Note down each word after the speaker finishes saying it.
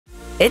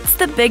It's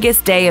the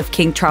biggest day of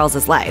King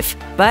Charles's life.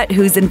 But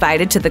who's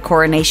invited to the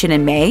coronation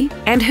in May?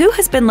 And who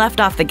has been left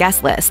off the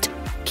guest list?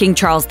 King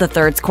Charles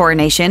III's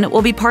coronation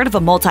will be part of a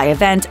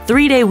multi-event,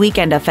 3-day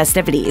weekend of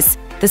festivities.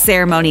 The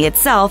ceremony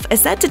itself is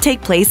set to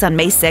take place on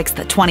May 6,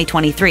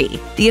 2023.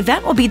 The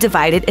event will be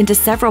divided into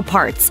several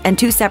parts and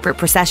 2 separate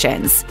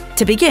processions.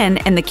 To begin,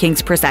 in the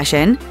King's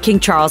procession, King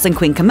Charles and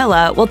Queen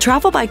Camilla will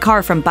travel by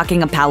car from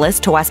Buckingham Palace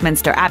to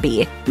Westminster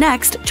Abbey.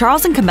 Next,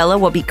 Charles and Camilla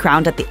will be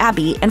crowned at the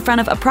Abbey in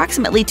front of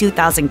approximately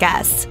 2,000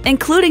 guests,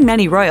 including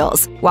many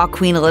royals. While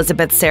Queen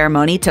Elizabeth's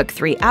ceremony took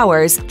 3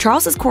 hours,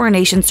 Charles's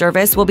coronation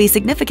service will be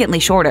significantly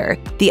shorter.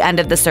 The end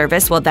of the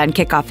service will then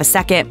kick off a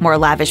second, more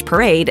lavish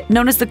parade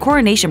known as the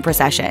Coronation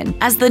Procession,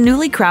 as the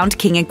newly crowned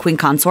king and queen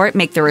consort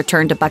make their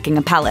return to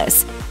Buckingham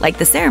Palace. Like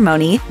the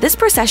ceremony, this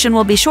procession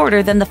will be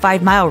shorter than the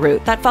 5-mile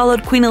route that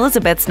followed Queen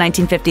Elizabeth's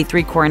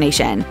 1953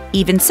 coronation.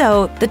 Even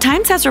so, The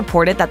Times has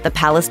reported that the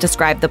palace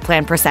described the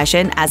planned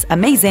procession as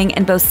amazing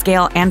in both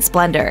scale and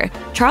splendor.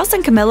 Charles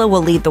and Camilla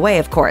will lead the way,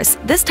 of course,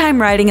 this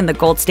time riding in the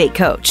Gold State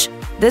coach.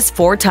 This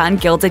 4-ton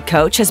gilded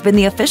coach has been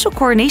the official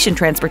coronation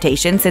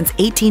transportation since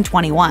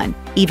 1821.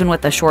 Even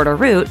with a shorter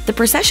route, the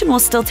procession will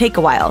still take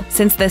a while,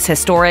 since this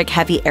historic,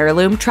 heavy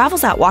heirloom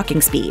travels at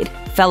walking speed.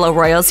 Fellow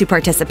royals who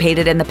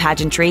participated in the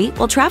pageantry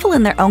will travel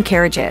in their own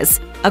carriages.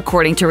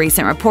 According to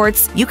recent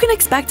reports, you can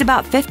expect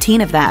about 15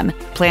 of them.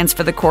 Plans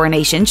for the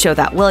coronation show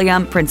that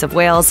William, Prince of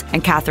Wales,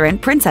 and Catherine,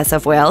 Princess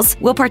of Wales,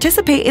 will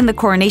participate in the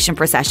coronation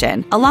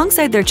procession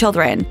alongside their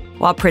children.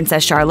 While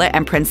Princess Charlotte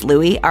and Prince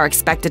Louis are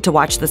expected to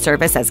watch the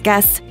service as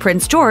guests,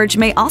 Prince George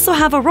may also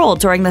have a role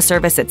during the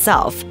service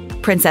itself.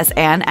 Princess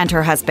Anne and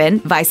her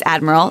husband, Vice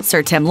Admiral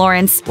Sir Tim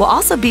Lawrence, will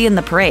also be in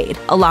the parade,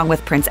 along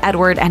with Prince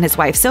Edward and his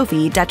wife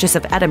Sophie, Duchess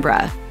of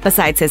Edinburgh.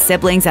 Besides his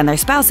siblings and their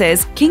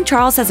spouses, King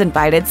Charles has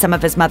invited some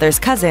of his mother's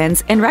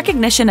cousins in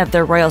recognition of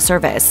their royal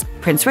service.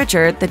 Prince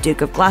Richard, the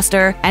Duke of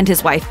Gloucester, and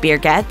his wife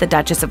Birgit, the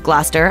Duchess of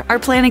Gloucester, are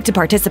planning to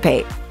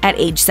participate. At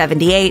age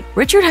 78,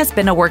 Richard has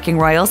been a working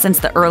royal since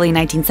the early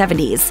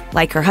 1970s.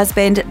 Like her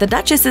husband, the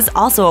Duchess is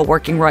also a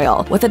working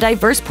royal, with a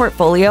diverse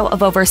portfolio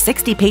of over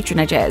 60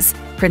 patronages.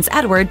 Prince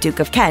Edward, Duke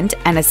of Kent,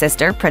 and his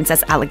sister,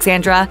 Princess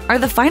Alexandra, are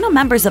the final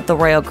members of the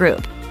royal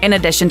group. In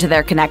addition to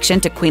their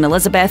connection to Queen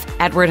Elizabeth,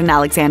 Edward and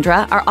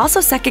Alexandra are also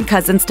second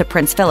cousins to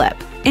Prince Philip.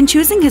 In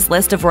choosing his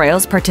list of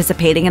royals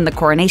participating in the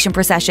coronation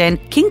procession,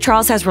 King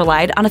Charles has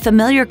relied on a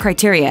familiar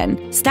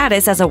criterion: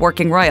 status as a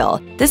working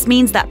royal. This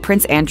means that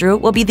Prince Andrew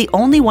will be the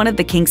only one of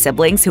the king's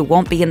siblings who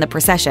won't be in the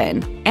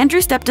procession.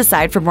 Andrew stepped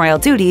aside from royal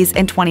duties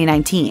in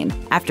 2019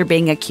 after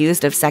being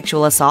accused of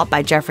sexual assault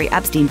by Jeffrey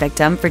Epstein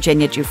victim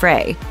Virginia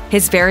Giuffre.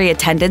 His very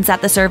attendance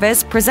at the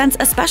service presents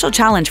a special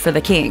challenge for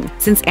the king,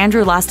 since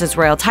Andrew lost his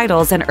royal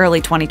titles in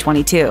early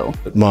 2022.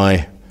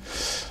 My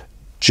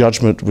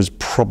judgment was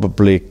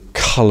probably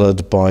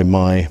coloured by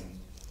my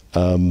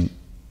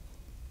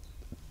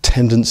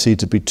tendency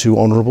to be too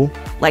honourable.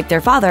 Like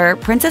their father,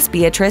 Princess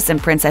Beatrice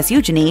and Princess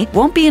Eugenie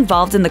won't be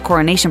involved in the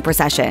coronation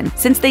procession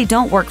since they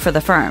don't work for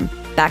the firm.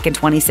 Back in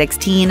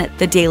 2016,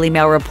 the Daily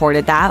Mail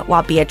reported that,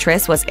 while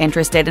Beatrice was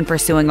interested in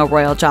pursuing a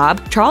royal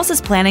job, Charles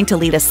is planning to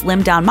lead a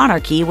slimmed-down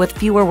monarchy with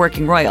fewer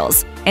working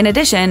royals. In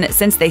addition,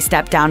 since they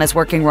stepped down as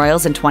working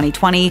royals in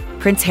 2020,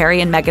 Prince Harry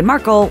and Meghan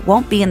Markle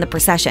won't be in the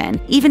procession,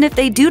 even if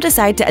they do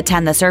decide to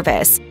attend the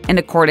service. In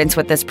accordance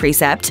with this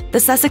precept, the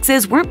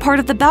Sussexes weren't part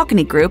of the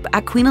balcony group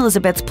at Queen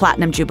Elizabeth's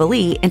Platinum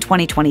Jubilee in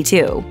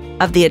 2022.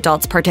 Of the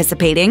adults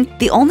participating,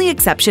 the only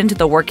exception to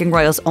the working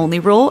royals only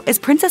rule is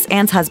Princess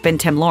Anne's husband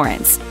Tim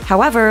Lawrence.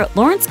 However,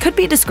 Lawrence could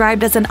be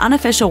described as an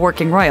unofficial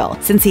working royal,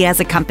 since he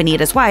has accompanied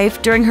his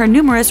wife during her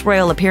numerous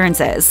royal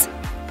appearances.